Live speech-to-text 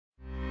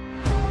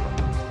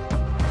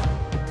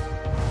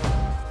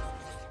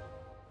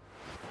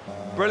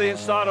brilliant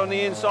start on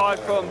the inside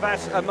from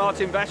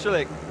Martin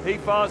Vaculik. He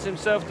fires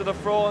himself to the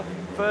floor.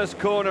 First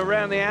corner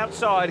around the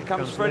outside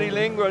comes Freddie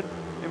Lindgren.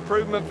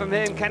 Improvement from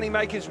him. Can he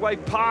make his way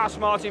past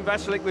Martin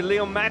Vaculik with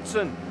Leon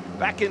Madsen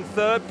back in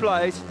third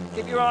place?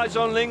 Keep your eyes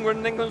on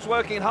Lindgren. Lindgren's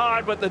working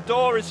hard, but the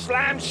door is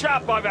slammed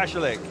shut by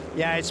Vaculik.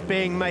 Yeah,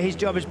 his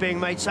job is being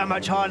made so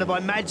much harder by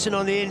Madsen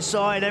on the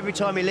inside. Every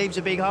time he leaves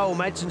a big hole,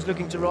 Madsen's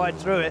looking to ride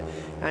through it,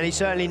 and he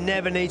certainly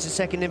never needs a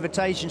second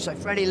invitation. So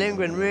Freddie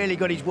Lindgren really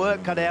got his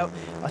work cut out.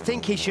 I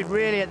think he should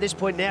really, at this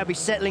point now, be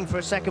settling for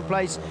a second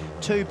place.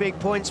 2 big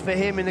points for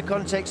him in the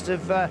context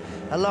of a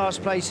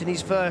last place in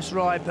his first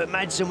ride, but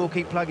Madsen will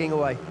keep plugging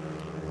away.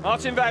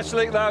 Martin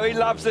Vaculik, though, he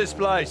loves this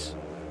place.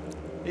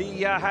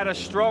 He had a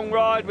strong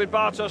ride with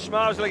Bartosz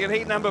Marzlik in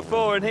heat number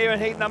 4, and here in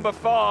heat number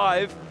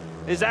 5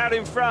 is out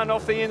in front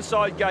off the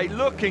inside gate,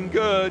 looking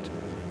good.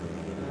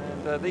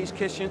 And these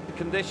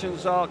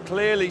conditions are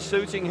clearly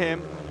suiting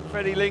him.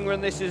 Freddie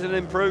Lindgren, this is an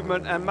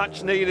improvement and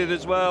much needed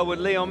as well, with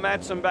Leon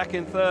Madsen back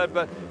in third.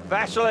 But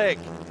Vaculik,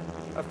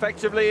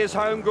 effectively his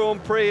home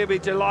Grand Prix, he'll be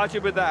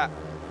delighted with that.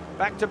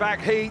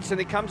 Back-to-back heats, and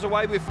he comes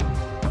away with...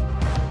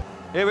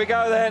 Here we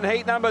go then,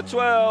 heat number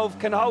 12.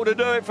 Can Holder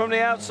do it from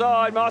the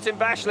outside? Martin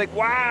Vaculik,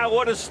 wow,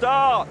 what a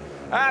start.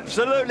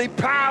 Absolutely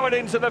powered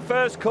into the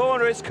first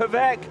corner. It's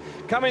Kvek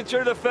coming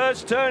through the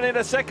first turn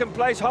into second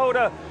place.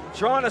 Holder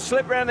trying to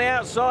slip around the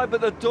outside,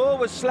 but the door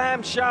was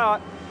slammed shut.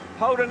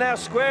 Holder now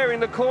squaring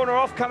the corner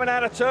off, coming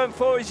out of turn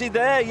 4. Is he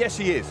there? Yes,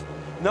 he is.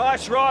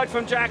 Nice ride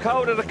from Jack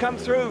Holder to come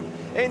through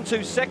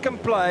into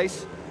second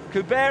place.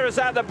 Kubera's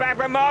at the back,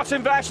 but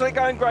Martin Vaculik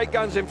going great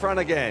guns in front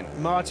again.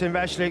 Martin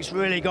Vaculik's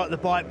really got the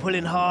bike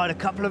pulling hard. A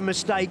couple of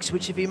mistakes,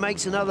 which if he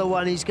makes another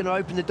one, he's going to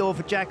open the door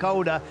for Jack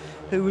Holder,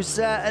 who was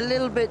a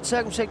little bit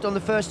circumspect on the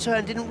first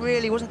turn.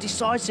 Wasn't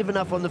decisive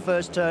enough on the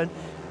first turn,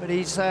 but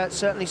he's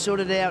certainly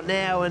sorted it out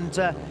now, and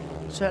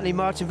certainly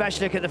Martin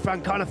Vaculik at the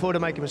front can't afford to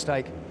make a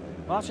mistake.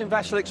 Martin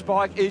Vaculik's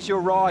bike is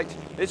your right.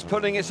 It's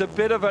a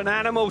bit of an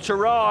animal to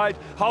ride.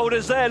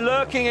 Holder's there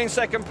lurking in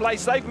second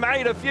place. They've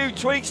made a few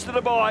tweaks to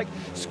the bike,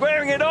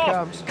 squaring it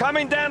off,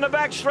 coming down the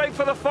back straight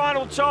for the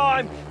final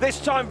time. This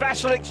time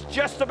Vaculik's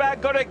just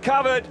about got it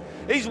covered.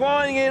 He's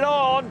winding it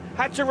on,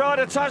 had to ride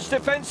a touch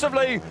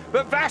defensively,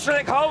 but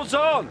Vaculik holds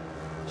on.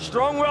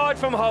 Strong ride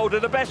from Holder,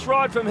 the best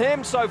ride from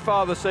him so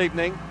far this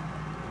evening.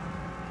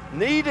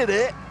 Needed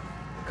it,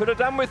 could have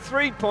done with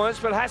 3 points,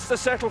 but has to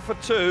settle for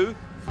 2.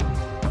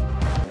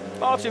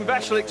 Martin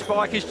Vaculik's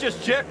bike is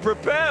just jet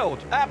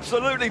propelled.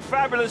 Absolutely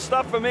fabulous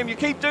stuff from him. You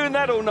keep doing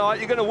that all night,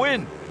 you're going to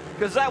win,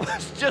 because that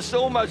was just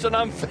almost an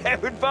unfair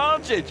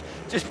advantage.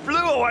 Just flew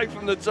away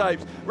from the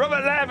tapes.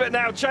 Robert Lambert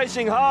now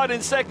chasing hard in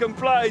second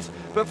place,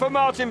 but for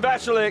Martin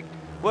Vaculik,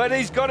 well,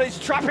 he's got his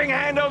trapping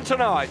hand on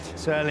tonight.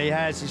 Certainly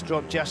has. He's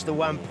dropped just the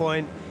 1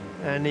 point,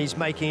 and he's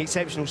making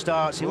exceptional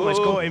starts. He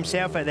almost caught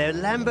himself out there.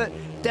 Lambert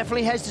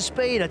definitely has the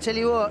speed, I tell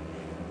you what.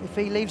 If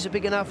he leaves a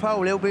big enough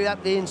hole, he'll be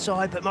up the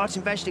inside. But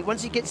Martin Vaculik,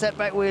 once he gets that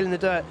back wheel in the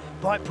dirt,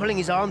 bike pulling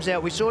his arms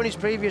out, we saw in his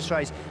previous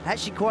race,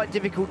 actually quite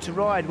difficult to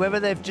ride.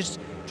 Whether they've just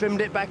trimmed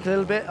it back a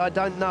little bit, I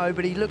don't know,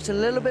 but he looks a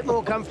little bit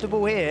more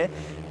comfortable here.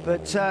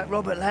 But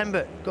Robert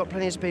Lambert got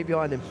plenty of speed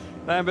behind him.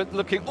 Lambert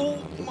looking,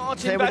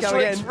 Martin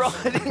Vaculik's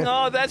riding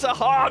hard. That's a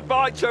hard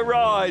bike to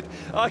ride.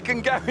 I can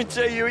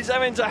guarantee you he's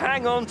having to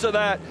hang on to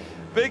that.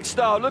 Big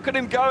star, look at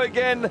him go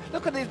again.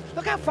 Look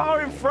how far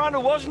in front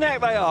of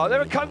Wozniak they are.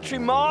 They're a country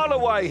mile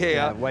away here.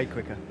 Yeah, way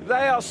quicker.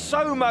 They are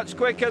so much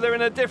quicker. They're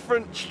in a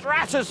different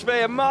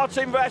stratosphere.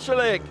 Martin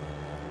Vaculik,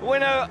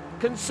 winner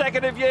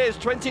consecutive years,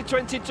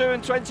 2022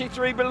 and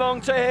 23 belong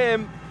to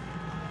him.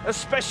 A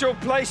special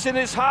place in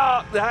his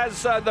heart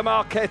has the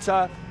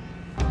Marquetta.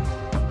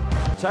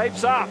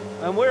 Tapes up,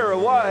 and we're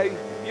away.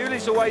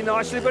 Bewley's away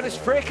nicely, but it's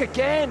Frick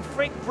again.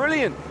 Frick,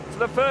 brilliant.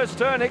 The first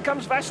turn, here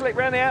comes Vaculik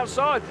round the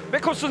outside.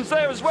 Mikkelson's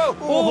there as well.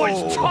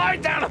 It's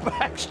tied down the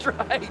back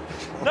straight.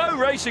 No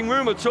racing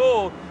room at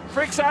all.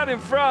 Frick's out in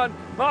front.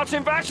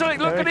 Martin Vaculik,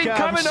 look at him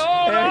coming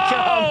on.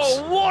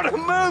 Oh, what a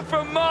move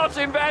from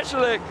Martin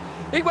Vaculik.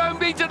 He won't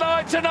be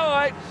denied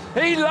tonight.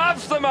 He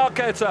loves the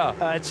Marquetta.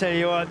 I tell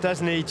you what,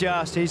 doesn't he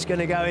just? He's going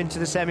to go into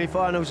the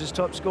semi-finals as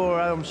top scorer,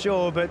 I'm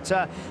sure. But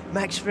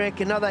Max Frick,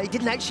 he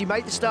didn't actually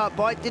make the start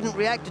bike, didn't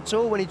react at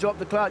all when he dropped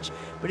the clutch,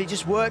 but he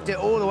just worked it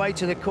all the way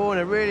to the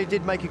corner. Really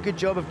did make a good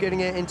job of getting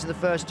it into the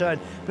first turn.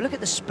 But look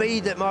at the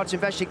speed that Martin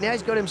Vaculik, now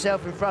he's got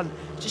himself in front,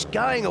 just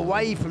going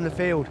away from the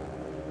field.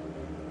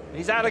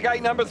 He's out of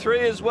gate number 3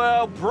 as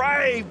well.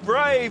 Brave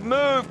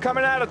move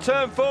coming out of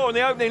turn 4 in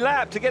the opening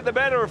lap to get the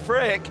better of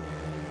Frick.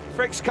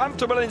 Frick's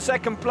comfortable in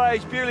second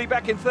place, Bewley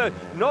back in third.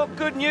 Not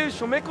good news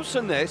for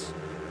Mikkelsen, this.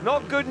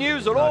 Not good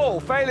news at all.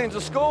 Failing to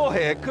score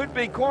here could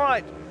be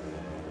quite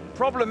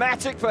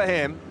problematic for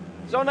him.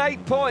 He's on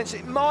 8 points.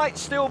 It might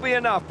still be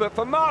enough, but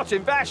for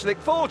Martin Vaculik,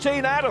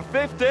 14 out of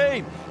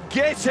 15.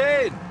 Get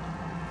in.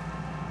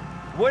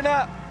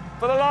 Winner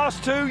for the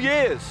last 2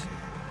 years.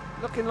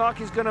 Looking like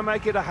he's going to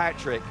make it a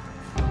hat-trick.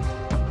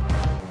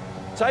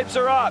 Tapes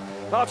are up.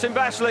 Martin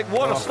Vaculik,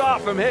 what a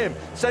start from him.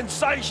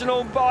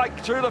 Sensational bike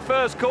through the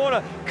first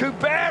corner.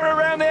 Kubera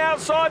around the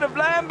outside of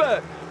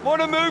Lambert. What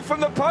a move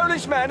from the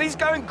Polish man. He's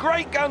going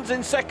great guns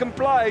in second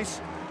place.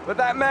 But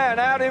that man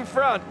out in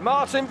front,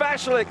 Martin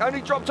Vaculik,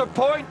 only dropped a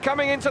point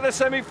coming into the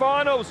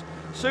semi-finals.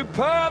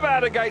 Superb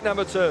out of gate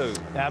number 2.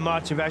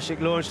 Martin Vaculik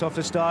launched off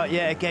the start.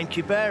 Yeah, again,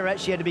 Kubera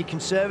actually had to be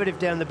conservative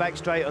down the back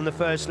straight on the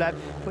first lap.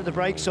 Put the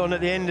brakes on at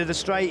the end of the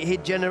straight.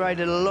 He'd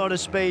generated a lot of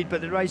speed, but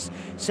the race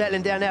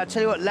settling down now. I'll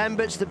tell you what,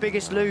 Lambert's the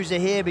biggest loser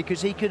here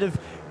because he could have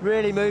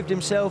really moved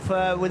himself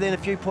within a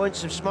few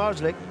points of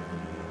Smarslik.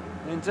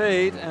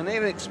 Indeed, and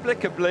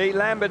inexplicably,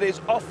 Lambert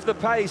is off the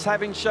pace,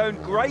 having shown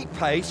great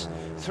pace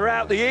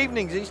throughout the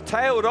evenings. He's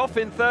tailed off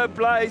in third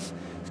place.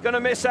 He's going to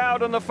miss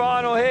out on the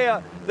final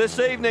here this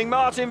evening.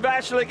 Martin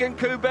Vaculik and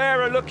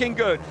Kubera looking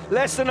good.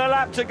 Less than a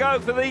lap to go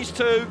for these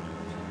two.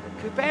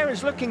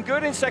 Kubera's looking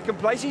good in second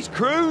place. He's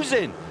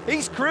cruising.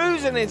 He's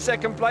cruising in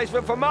second place.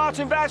 But for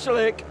Martin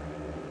Vaculik,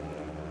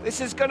 this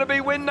is going to be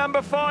win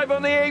number 5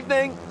 on the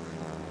evening.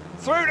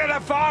 Through to the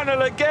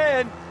final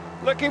again.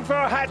 Looking for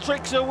a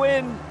hat-trick to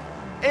win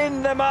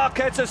in the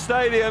Marquetta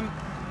Stadium.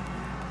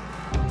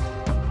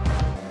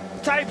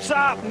 Tapes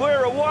up,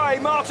 we're away.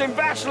 Martin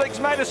Vaculik's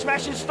made a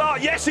smashing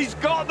start. Yes, he's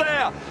got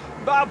there.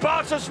 But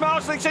Bartosz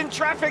Smarslik's in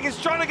traffic. He's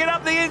trying to get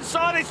up the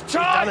inside. It's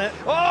tight.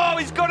 Oh,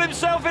 he's got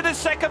himself into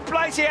second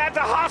place. He had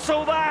to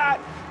hustle that.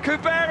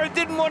 Kubera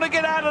didn't want to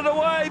get out of the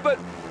way, but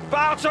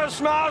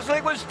Bartosz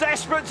Smarslik was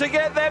desperate to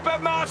get there.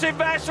 But Martin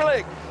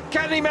Vaculik,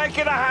 can he make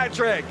it a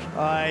hat-trick?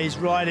 He's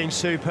riding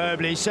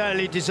superbly. He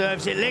certainly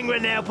deserves it.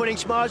 Lindgren now putting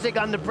Smarslik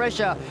under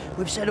pressure.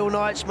 We've said all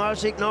night,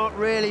 Smarslik not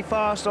really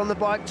fast on the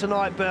bike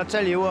tonight, but I'll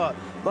tell you what,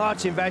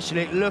 Martin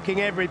Vaculik looking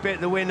every bit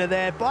the winner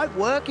there. Bike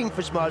working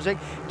for Smarslik,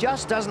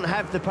 just doesn't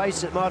have the pace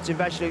that Martin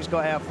Vaculik's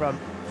got out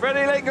front.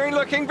 Freddie Lindgren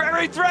looking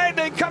very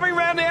threatening, coming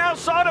round the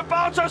outside of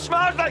Bartosz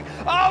Smarslik.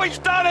 Oh, he's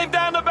done him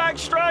down the back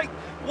straight.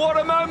 What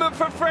a moment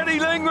for Freddie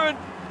Lindgren.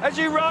 As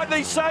you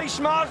rightly say,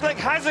 Smarslik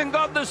hasn't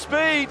got the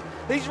speed.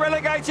 He's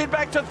relegated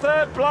back to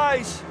third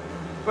place,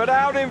 but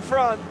out in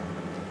front.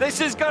 This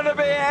is going to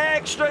be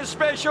extra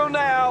special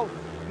now.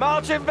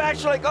 Martin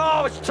Vaculik,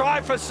 oh, it's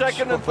tied for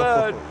second and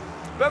third.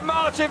 But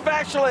Martin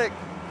Vaculik,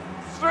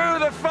 through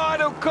the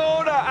final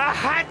corner, a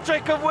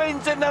hat-trick of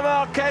wins in the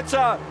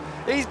Marquetta.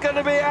 He's going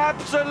to be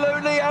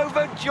absolutely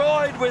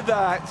overjoyed with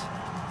that.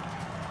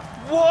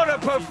 What a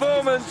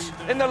performance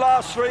in the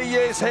last 3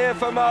 years here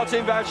for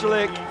Martin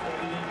Vaculik.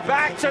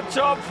 Back to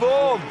top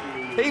form.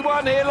 He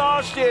won here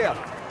last year.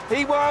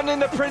 He won in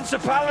the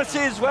Principality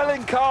as well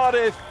in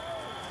Cardiff.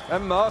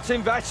 And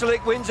Martin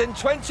Vaculik wins in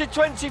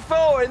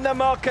 2024 in the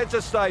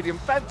Marquetta Stadium.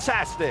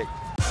 Fantastic.